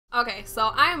Okay,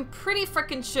 so I'm pretty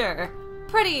freaking sure,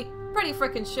 pretty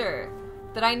freaking sure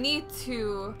that I need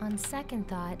to, on second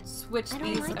thought, switch I don't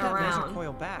these like That laser around.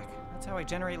 coil back. That's how I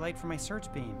generate light for my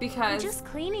search beam. I'm Because just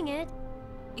cleaning it.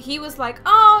 he was like,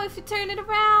 oh, if you turn it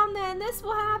around, then this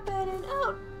will happen, and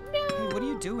oh no. Hey, what are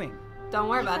you doing? Don't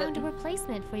worry I about found it. a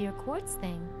replacement for your quartz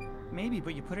thing. Maybe,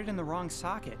 but you put it in the wrong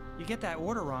socket. You get that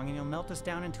order wrong and you'll melt us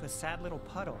down into a sad little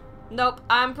puddle. Nope,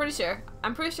 I'm pretty sure.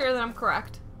 I'm pretty sure that I'm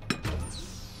correct.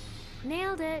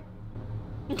 Nailed it.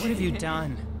 What have you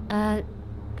done?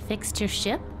 Fixed your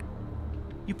ship?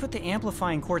 You put the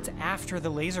amplifying quartz after the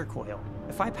laser coil.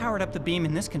 If I powered up the beam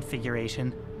in this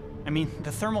configuration, I mean,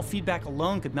 the thermal feedback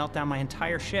alone could melt down my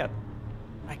entire ship.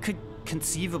 I could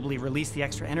conceivably release the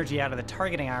extra energy out of the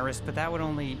targeting iris, but that would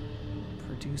only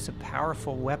produce a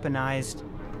powerful weaponized...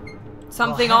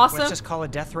 Something well, heck, awesome? Let's just call a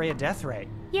death ray a death ray.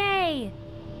 Yay!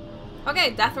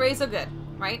 Okay, death rays are good,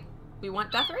 right? We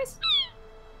want death rays?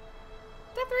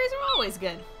 Death rays are always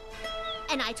good.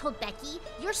 And I told Becky,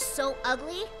 you're so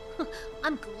ugly.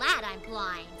 I'm glad I'm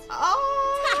blind.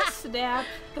 Oh, snap.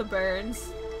 The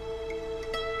burns.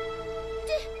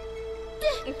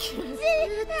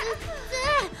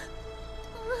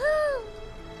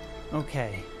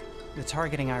 Okay. The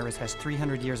targeting iris has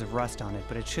 300 years of rust on it,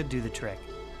 but it should do the trick.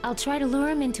 I'll try to lure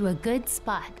him into a good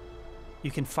spot.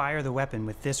 You can fire the weapon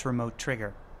with this remote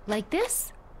trigger. Like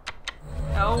this?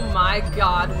 Oh my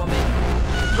god, woman.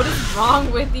 What is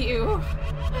wrong with you?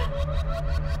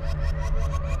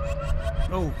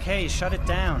 Okay, shut it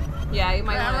down. Yeah, you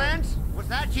might want Clarence, was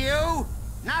that you?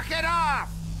 Knock it off!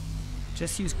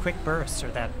 Just use quick bursts, or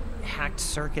that hacked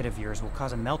circuit of yours will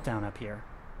cause a meltdown up here.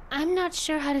 I'm not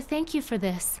sure how to thank you for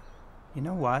this. You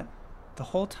know what? The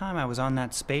whole time I was on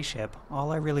that spaceship,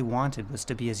 all I really wanted was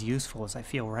to be as useful as I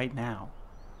feel right now.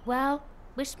 Well,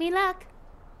 wish me luck.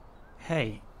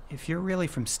 Hey, if you're really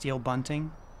from Steel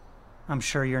Bunting, I'm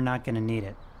sure you're not gonna need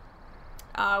it.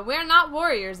 we're not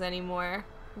warriors anymore.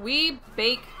 We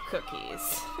bake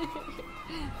cookies.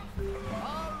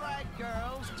 All right,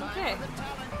 girls, time Okay. for the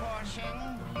talent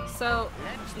portion. So,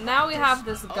 now we have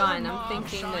this gun. I'm Mom,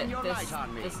 thinking shine your that light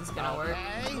on me, this is gonna work.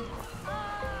 okay?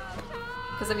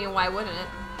 Because, I mean, why wouldn't it?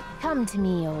 Come to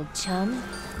me, old chum.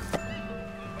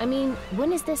 I mean,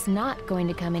 when is this not going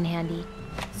to come in handy?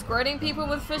 Squirting people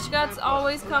with fish guts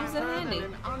always comes in handy.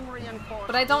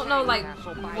 But I don't know, like,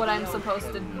 what I'm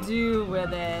supposed to do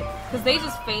with it. Because they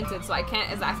just fainted, so I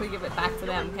can't exactly give it back to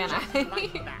them, can I?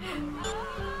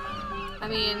 I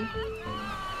mean,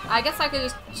 I guess I could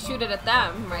just shoot it at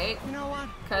them, right? You know what?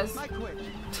 Because, I quit.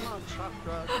 Come on,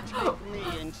 Chakra, take me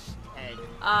instead.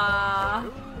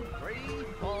 2, 3,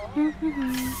 4.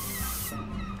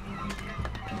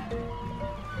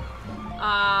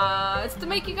 It's to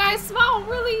make you guys smell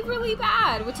really, really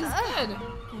bad, which is good.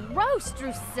 Gross,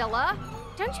 Drusilla.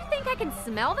 Don't you think I can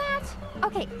smell that?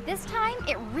 Okay, this time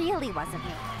it really wasn't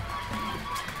me.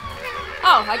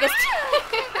 Oh, I guess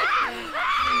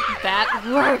that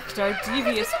worked, our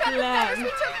devious plan. We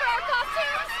took for our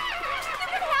costumes. We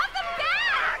can have them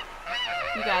back.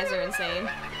 You guys are insane.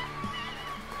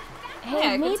 Hey, Yeah,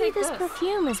 I could maybe take this this.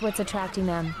 perfume is what's attracting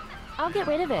them. I'll get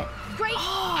rid of it. Great.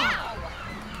 Ow.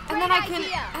 And then Great I can,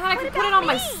 idea. and then I can What put it about on me?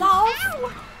 myself.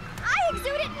 Ow. I exude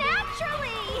it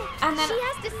naturally. And then, She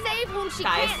has to save whom she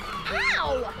Guys. can.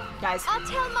 Ow. guys, I'll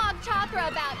tell Mog Chakra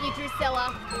about you,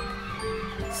 Drusilla.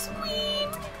 sweet.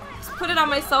 Just put it on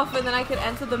myself, and then I could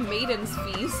enter the Maiden's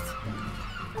Feast.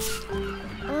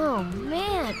 Oh,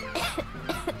 man.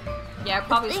 Yeah, it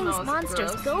probably Things smells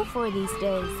monsters gross. go for these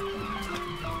days.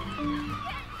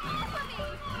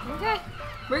 Okay,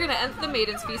 we're gonna enter the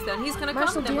Maiden's Feast. Then he's gonna come,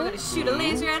 Marshall, and then we're dear? gonna shoot a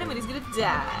laser at him, and he's gonna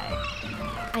die.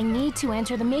 I need to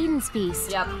enter the Maiden's Feast.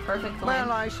 Yep, perfect plan.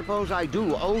 Well, I suppose I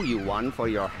do owe you one for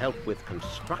your help with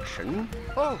construction.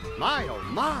 Oh my, oh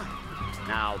my.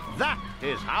 Now that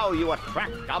is how you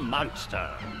attract a monster.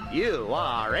 You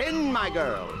are in, my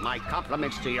girl. My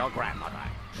compliments to your grandmother.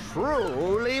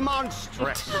 Truly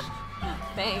monstrous.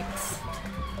 Thanks.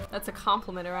 That's a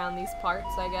compliment around these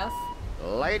parts, I guess.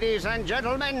 Ladies and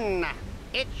gentlemen,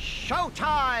 it's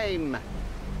showtime.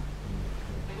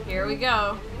 Here we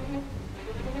go.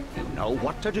 You know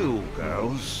what to do,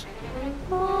 girls.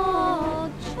 Oh,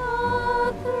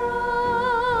 Chakra.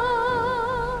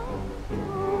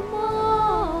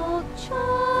 Oh,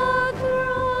 Chakra.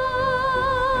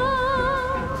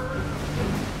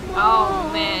 Oh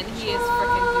man, he is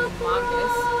freaking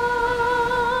humongous.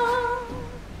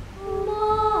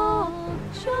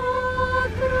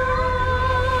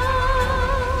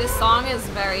 This song is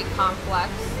very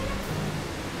complex.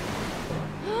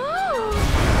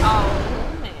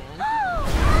 Oh man.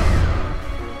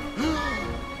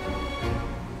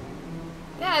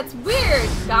 Yeah, Yeah, it's weird,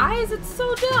 guys. It's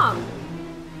so dumb.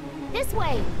 This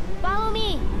way. Follow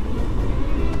me.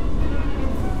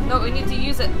 No, we need to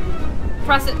use it.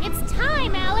 Press it. It's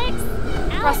time, Alex!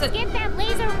 Press Alex, it. get that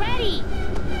laser ready!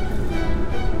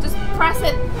 Just press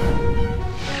it.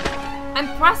 I'm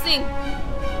pressing.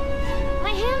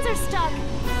 My hands are stuck.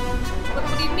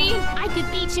 What do you mean? I could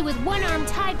beat you with one arm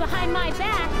tied behind my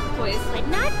back, Please. but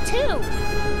not two.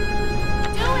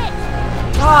 Do it.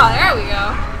 Oh, there we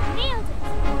go. Nailed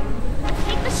it.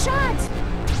 Take the shot.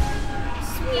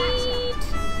 Sweet.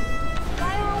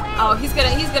 Fire away. Oh, he's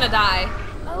gonna die.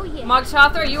 Oh yeah.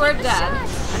 Mogchather, you are Take the dead.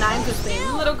 shot. And I'm just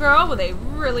a little girl with a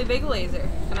really big laser.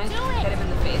 Can I hit him in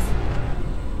the face?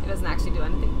 He doesn't actually do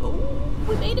anything. Oh,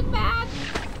 we made him mad.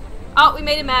 Oh, we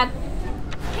made him mad.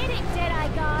 Hit it,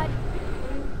 Deadeye God.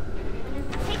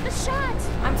 Take the shot.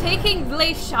 I'm taking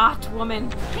the shot, woman.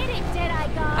 Hit it,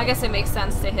 Deadeye God. I guess it makes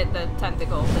sense to hit the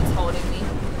tentacle that's holding me.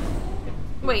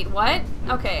 Wait, what?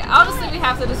 Okay, obviously we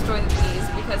have to destroy the bees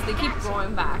because they keep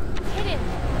going back. Hit him.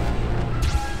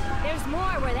 There's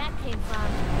more where that came from.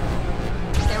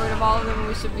 Get rid of all of them and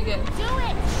we should be good. Do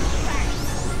it.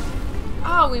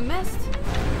 Oh, we missed.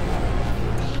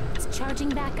 It's charging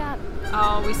back up.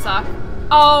 Oh, we suck.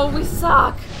 Oh, we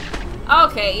suck.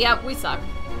 Okay, yep, we suck.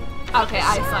 Okay,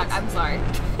 I suck. I'm sorry.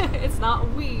 It's not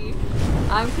we.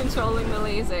 I'm controlling the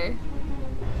laser.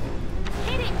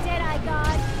 Hit it, Deadeye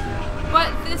God.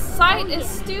 But this sight is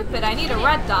stupid. I need a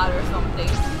red dot or something.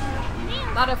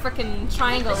 Not a freaking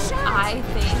triangle eye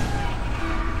thing.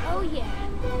 Oh yeah.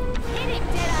 Hit it,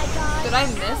 Deadeye God. Did I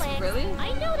miss? Alex, Really?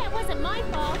 I know that wasn't my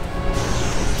fault.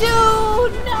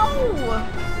 Dude, no!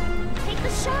 Take the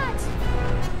shot.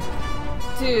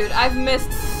 Dude, I've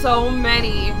missed so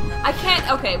many. I can't.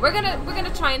 Okay, we're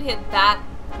gonna try and hit that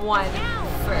one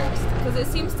first because it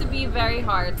seems to be very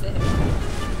hard to hit.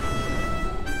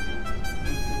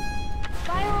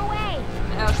 Fire away.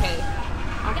 Okay,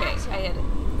 I hit it.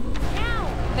 Now.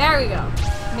 There we go.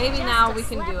 Maybe Just now a we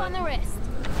can slap do on the it. wrist.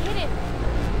 Hit it.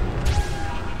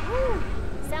 Ooh,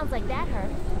 sounds like that hurt.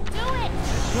 Do it.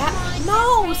 Yeah. Come on,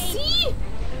 No. Jesse. See,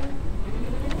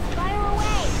 Fire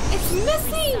away. it's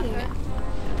missing.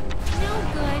 No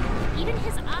good. Even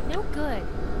his no good.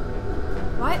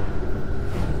 What?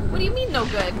 What do you mean no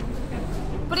good?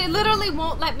 But it literally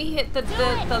won't let me hit the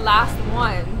last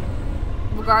one.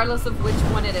 Regardless of which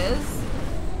one it is,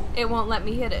 it won't let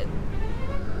me hit it.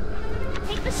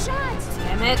 Take the shot.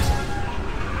 Damn it.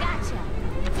 Gotcha.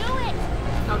 Do it.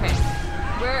 Okay.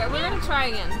 We're gonna try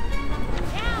again.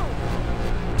 Now.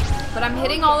 But I'm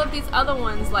hitting all of these other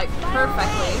ones like Fire away.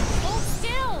 perfectly. Hold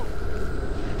still.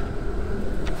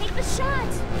 Take the shot.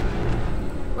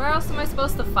 Where else am I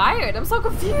supposed to fire it? I'm so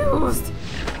confused.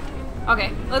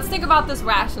 Okay, let's think about this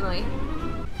rationally.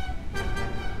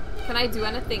 Can I do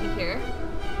anything here?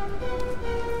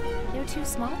 They're too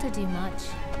small to do much.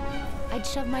 I'd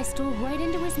shove my stool right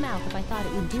into his mouth if I thought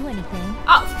it would do anything.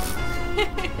 Oh.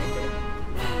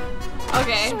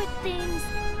 Okay. Short things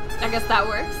I guess that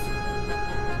works.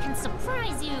 can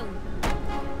surprise you.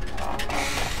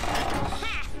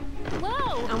 Ha!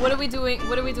 Whoa! And what are we doing?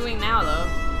 What are we doing now, though?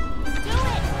 Do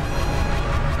it!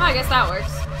 Oh, I guess that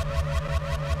works.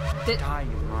 Die,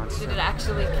 you monster. Did it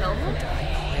actually kill him?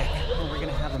 Quick, or we're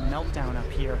gonna have a meltdown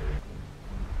up here.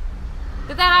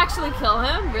 Did that actually kill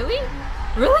him? Really?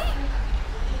 Really?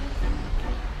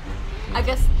 I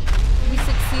guess we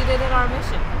succeeded in our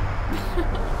mission.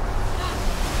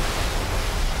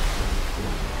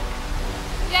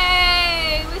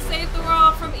 Yay! We saved the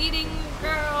world from eating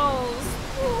girls.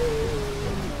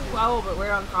 Woo. Oh, but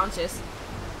we're unconscious.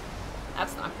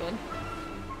 That's not good.